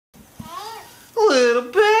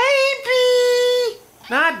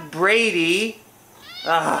Not Brady.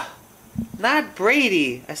 Not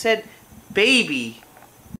Brady. I said baby.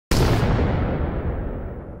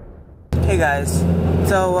 Hey guys,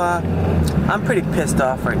 so I'm pretty pissed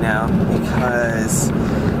off right now because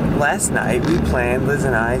last night we planned, Liz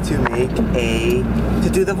and I, to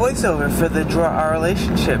do the voiceover for the Draw Our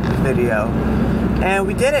Relationship video, and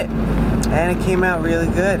we did it, and it came out really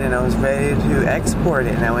good, and I was ready to export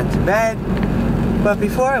it, and I went to bed. But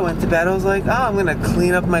before I went to bed, I was like, oh, I'm gonna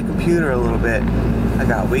clean up my computer a little bit. I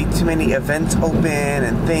got way too many events open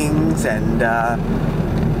and things, and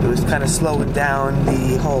it was kind of slowing down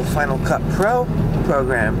the whole Final Cut Pro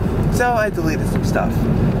program. So I deleted some stuff.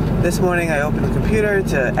 This morning I opened the computer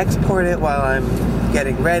to export it while I'm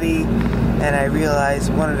getting ready, and I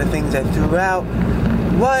realized one of the things I threw out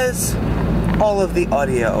was all of the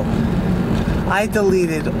audio. I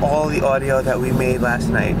deleted all the audio that we made last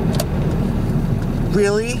night.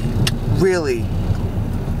 Really? Really?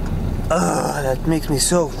 Ugh, that makes me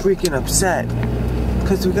so freaking upset.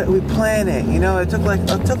 Cause we planned it, you know. It took like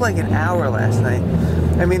an hour last night.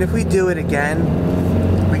 I mean, if we do it again,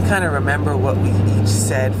 we kind of remember what we each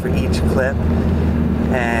said for each clip,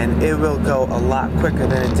 and it will go a lot quicker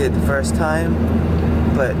than it did the first time.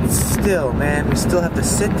 But still, man, we still have to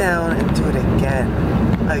sit down and do it again.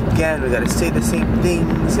 Again, we gotta say the same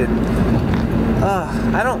things, and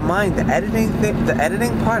I don't mind the editing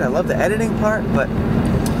part. I love the editing part, but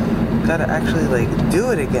gotta actually like do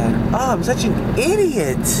it again. Oh, I'm such an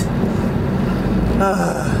idiot.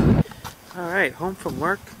 Alright, home from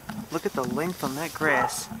work. Look at the length on that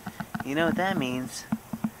grass. You know what that means.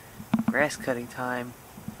 Grass cutting time.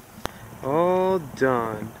 All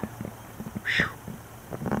done. Whew.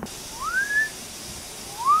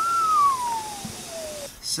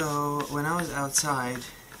 So when I was outside,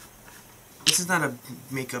 this is not a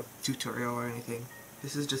makeup tutorial or anything.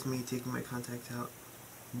 This is just me taking my contacts out.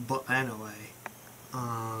 But anyway,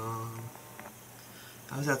 I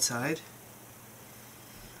was outside.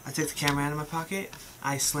 I took the camera out of my pocket.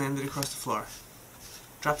 I slammed it across the floor.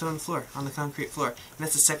 Dropped it on the floor, on the concrete floor. And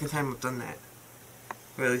that's the second time I've done that.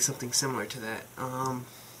 Or at least something similar to that.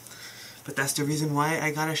 But that's the reason why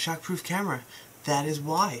I got a shockproof camera. That is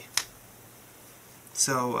why.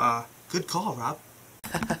 So, good call, Rob.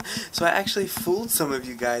 So I actually fooled some of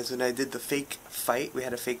you guys when I did the fake fight. We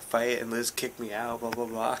had a fake fight and Liz kicked me out, blah blah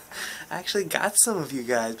blah. I actually got some of you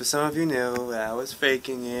guys, but some of you knew that I was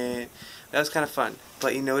faking it. That was kind of fun.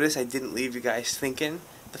 But you notice I didn't leave you guys thinking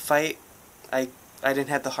the fight. I didn't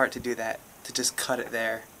have the heart to do that, to just cut it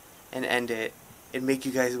there and end it and make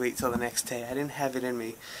you guys wait till the next day. I didn't have it in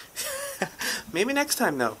me. Maybe next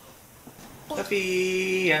time though.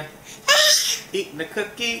 Sophia, eating the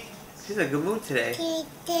cookie. She's in a good mood today.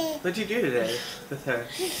 What'd you do today with her?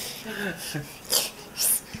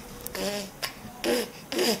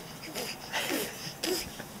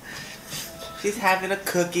 She's having a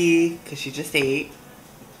cookie because she just ate.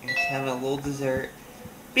 And she's having a little dessert.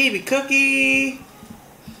 Baby cookie!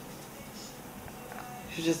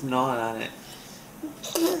 She's just gnawing on it.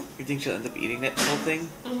 You think she'll end up eating that whole thing?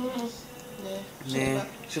 Nah.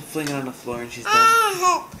 She'll fling it on the floor and she's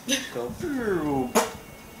done. Go through.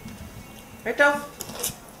 Right, Dove?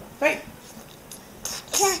 Wait.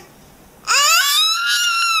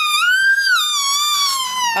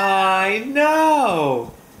 I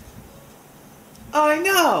know. I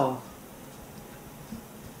know.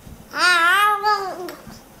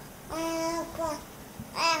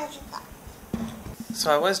 So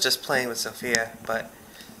I was just playing with Sophia, but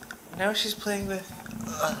now she's playing with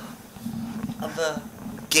the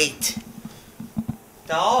gate.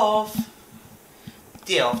 Dolph.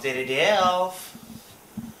 Delph, Delph.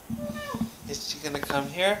 Is she gonna come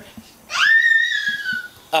here?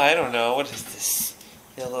 I don't know. What is this?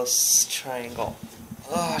 Yellow triangle.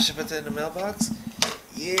 Oh, should I put that in the mailbox?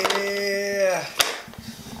 Yeah.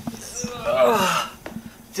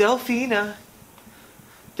 Delphina.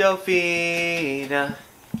 Delphina.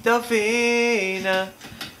 Delphina.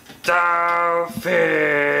 Delphina.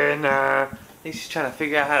 I think she's trying to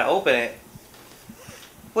figure out how to open it.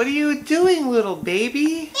 What are you doing, little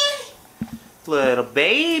baby? Little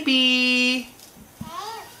baby.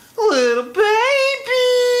 Little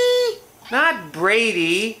baby. Not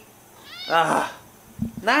Brady. Not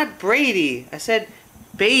Brady. I said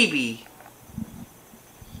baby.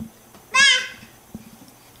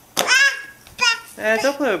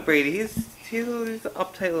 Don't play with Brady. He's an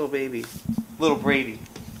uptight little baby. Little Brady.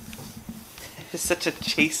 It's such a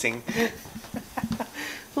chasing.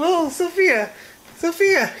 Little Sophia.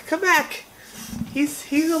 Sophia, come back. He's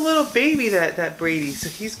a little baby, that Brady, so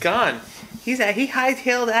he's gone. He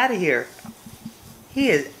hightailed out of here. He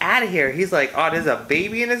is out of here. He's like, oh, there's a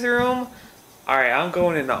baby in his room? Alright, I'm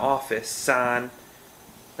going in the office, son.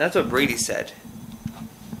 That's what Brady said.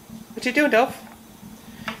 What you doing, Dolph?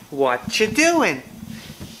 What you doing?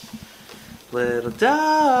 Little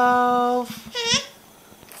Dolph.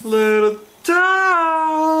 Little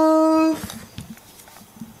Dolph.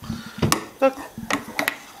 Look.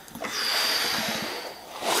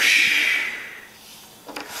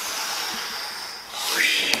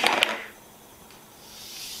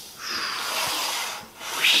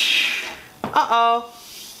 Uh-oh.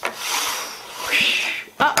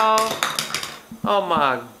 Uh-oh. Oh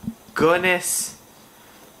my goodness.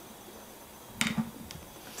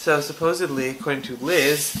 So supposedly, according to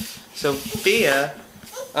Liz, Sophia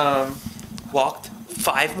walked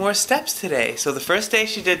 5 more steps today. So the first day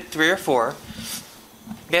she did 3 or 4.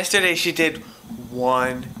 Yesterday she did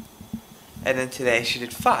 1. And then today she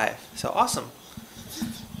did 5. So awesome.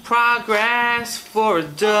 Progress for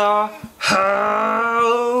the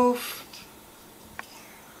house.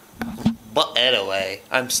 But anyway,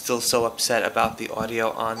 I'm still so upset about the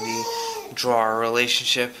audio on the drawer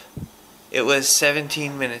relationship. It was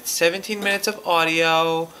 17 minutes. 17 minutes of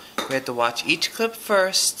audio. We had to watch each clip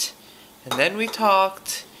first. And then we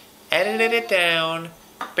talked. Edited it down.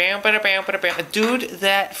 Bam, bada, bam, bada, bam. Dude,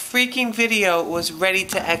 that freaking video was ready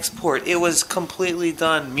to export. It was completely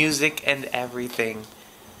done. Music and everything.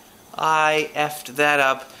 I effed that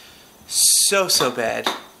up so bad.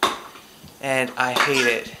 And I hate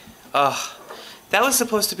it. Ugh. That was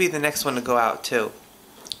supposed to be the next one to go out too.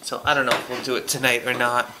 So I don't know if we'll do it tonight or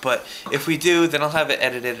not. But if we do, then I'll have it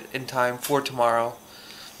edited in time for tomorrow.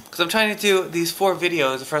 Because I'm trying to do these 4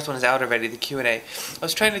 videos. The first one is out already, the Q&A. I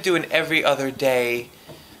was trying to do an every other day.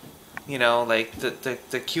 You know, like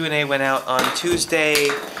the Q&A went out on Tuesday.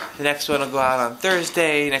 The next one will go out on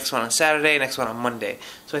Thursday. Next one on Saturday. Next one on Monday.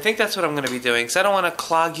 So I think that's what I'm going to be doing. Because I don't want to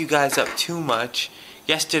clog you guys up too much.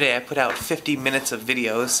 Yesterday I put out 50 minutes of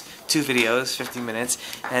videos, 2 videos, 50 minutes,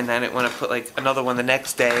 and I didn't want to put like another one the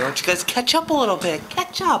next day. I want you guys to catch up a little bit,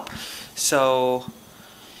 catch up. So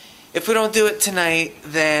if we don't do it tonight,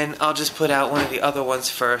 then I'll just put out one of the other ones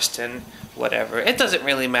first and whatever. It doesn't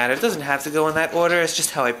really matter. It doesn't have to go in that order. It's just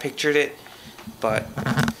how I pictured it. But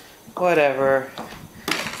whatever.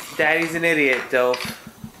 Daddy's an idiot, though.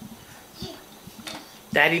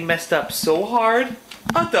 Daddy messed up so hard.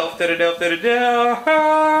 And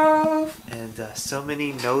so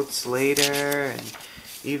many notes later, and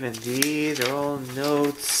even these are all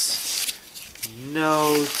notes.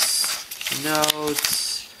 Notes.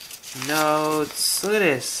 Look at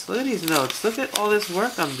this. Look at these notes. Look at all this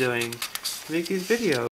work I'm doing to make these videos.